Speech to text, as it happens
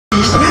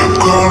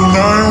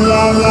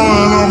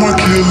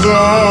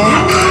killer.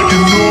 You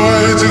know I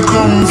hate to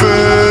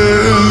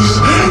confess.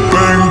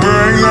 Bang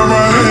bang, got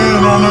my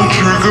hand on the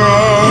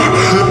trigger.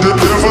 The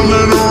devil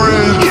in a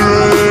red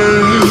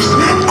dress.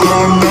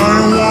 Call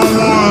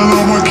 911,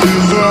 I'm a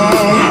killer.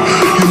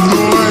 You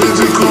know I hate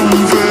to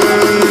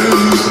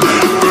confess.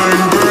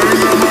 Bang bang,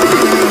 got my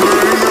hand,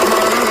 bang, got my hand, bang, got my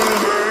hand.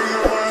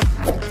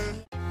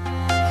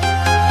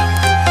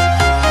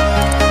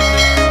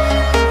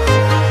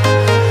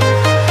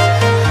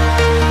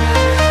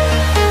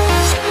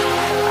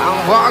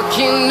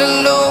 Walking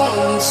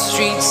alone, the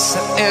streets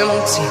are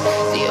empty.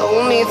 The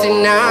only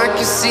thing I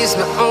can see is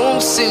my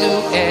own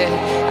silhouette.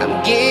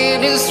 I'm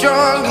getting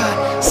stronger,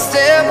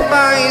 step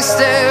by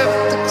step.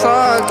 The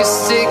clock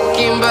is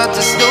ticking, but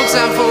there's no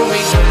time for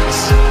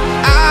regrets.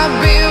 I've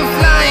been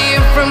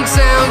flying from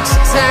town to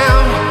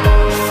town,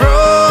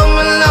 from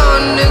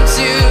London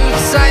to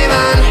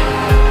Taiwan.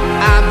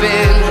 I've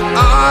been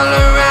all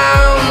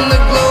around the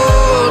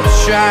globe,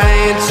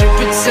 trying to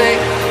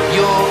protect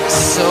your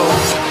soul.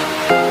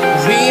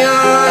 We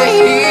are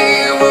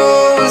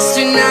heroes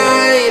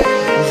tonight.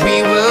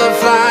 We will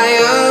fly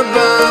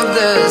above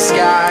the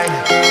sky.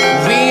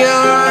 We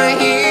are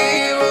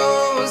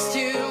heroes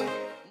tonight.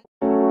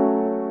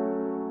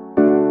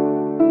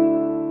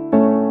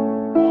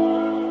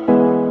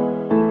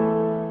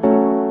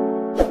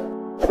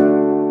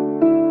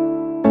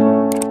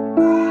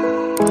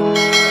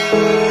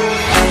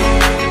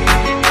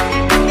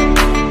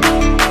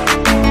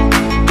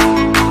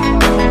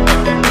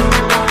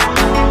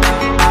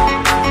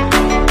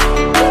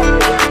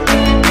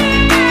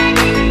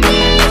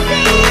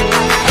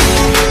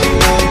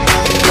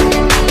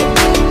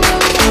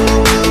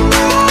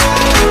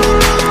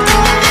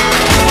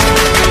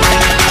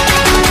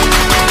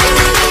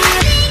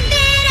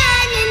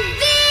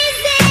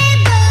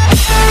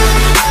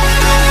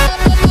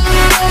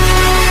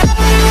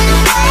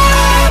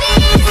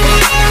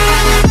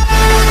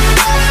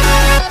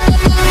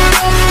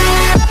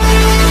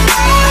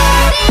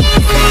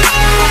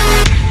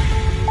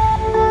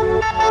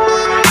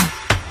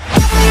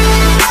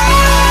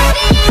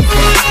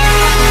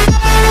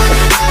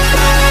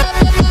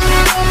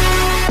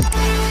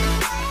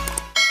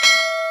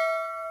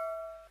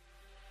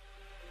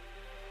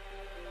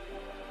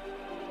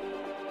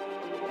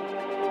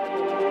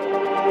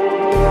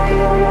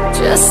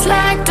 Just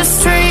like the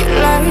street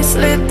lights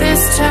lit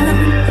this town,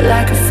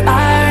 like a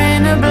fire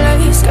in a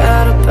blaze,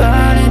 gotta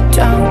burn it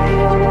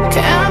down.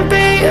 Can't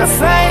be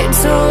afraid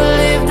to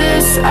leave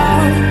this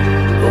out.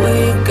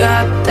 We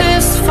got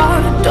this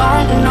far,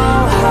 don't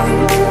know how.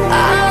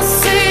 I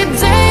see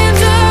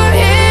danger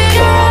in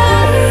your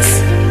eyes.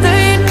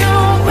 They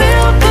know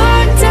we'll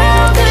burn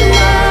down the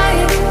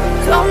night.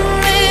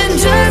 Coming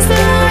just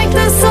like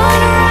the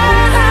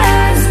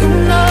sunrise. You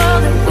know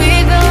that we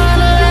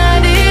gonna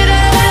light it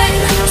up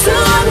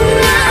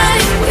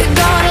tonight. We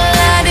gonna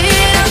light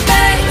it up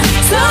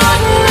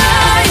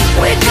tonight.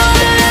 We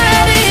gonna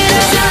light it up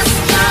just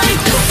like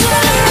the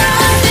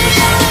sunrise.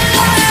 We gonna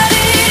light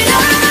it up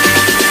now.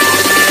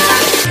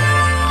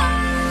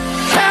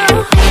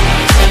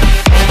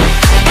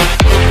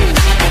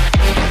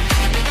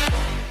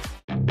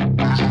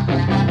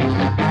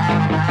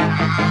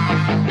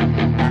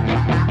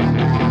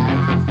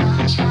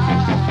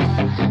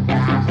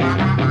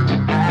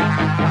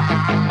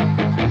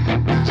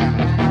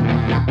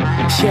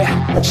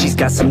 Yeah, she's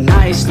got some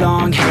nice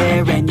long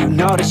hair, and you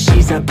know that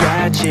she's a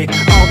bad chick.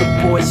 All the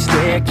boys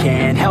stare,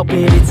 can't help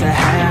it, it's a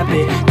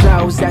habit.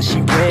 Clothes that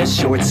she wears,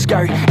 short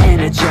skirt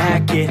and a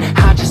jacket.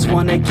 I just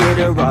wanna get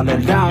her all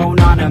alone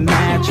on a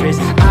mattress.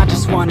 I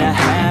just wanna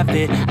have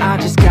it, I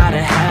just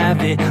gotta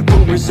have it.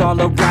 Rumors all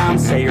around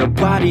say her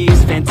body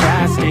is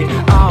fantastic.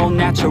 All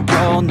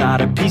natural, not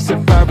a piece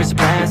of fur is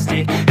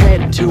plastic.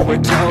 Head to her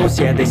toes,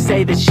 yeah, they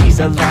say that she's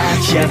a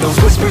latch. Yeah, the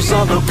whispers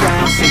all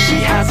around say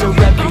she has a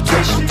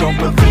reputation. Don't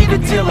believe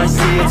it till I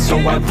see it, so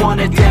I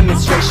want a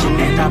demonstration.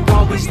 And I've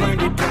always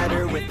learned it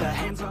better with the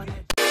hands-on.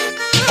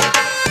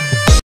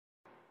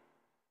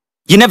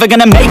 You're never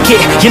gonna make it,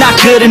 you're not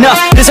good enough.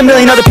 There's a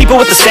million other people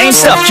with the same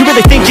stuff. You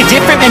really think you're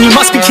different? Man, you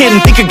must be kidding.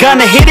 Think you're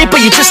gonna hit it,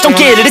 but you just don't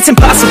get it. It's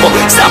impossible,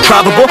 it's not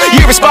probable,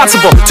 you're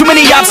irresponsible. Too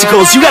many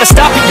obstacles, you gotta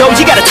stop it, yo.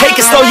 You gotta take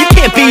it slow, you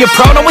can't be a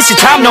pro. Don't waste your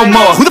time no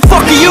more. Who the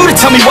fuck are you to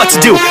tell me what to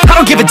do? I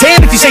don't give a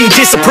damn if you say you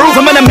disapprove.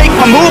 I'm gonna make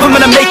my move, I'm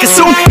gonna make it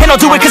soon. And I'll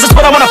do it cause it's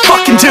what I wanna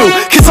fucking do.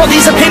 Cause all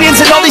these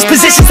opinions and all these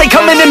positions, they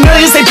come in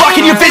millions, they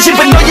blocking your vision.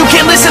 But no, you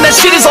can't listen, that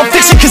shit is all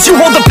fiction. Cause you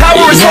hold the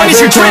power as long as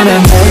you're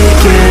dreaming.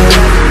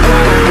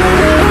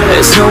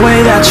 There's no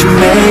way that you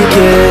make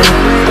it,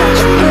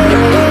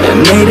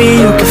 and maybe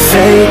you can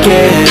fake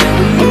it,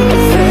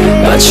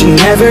 but you're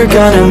never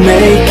gonna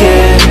make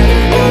it.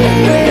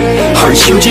 Are you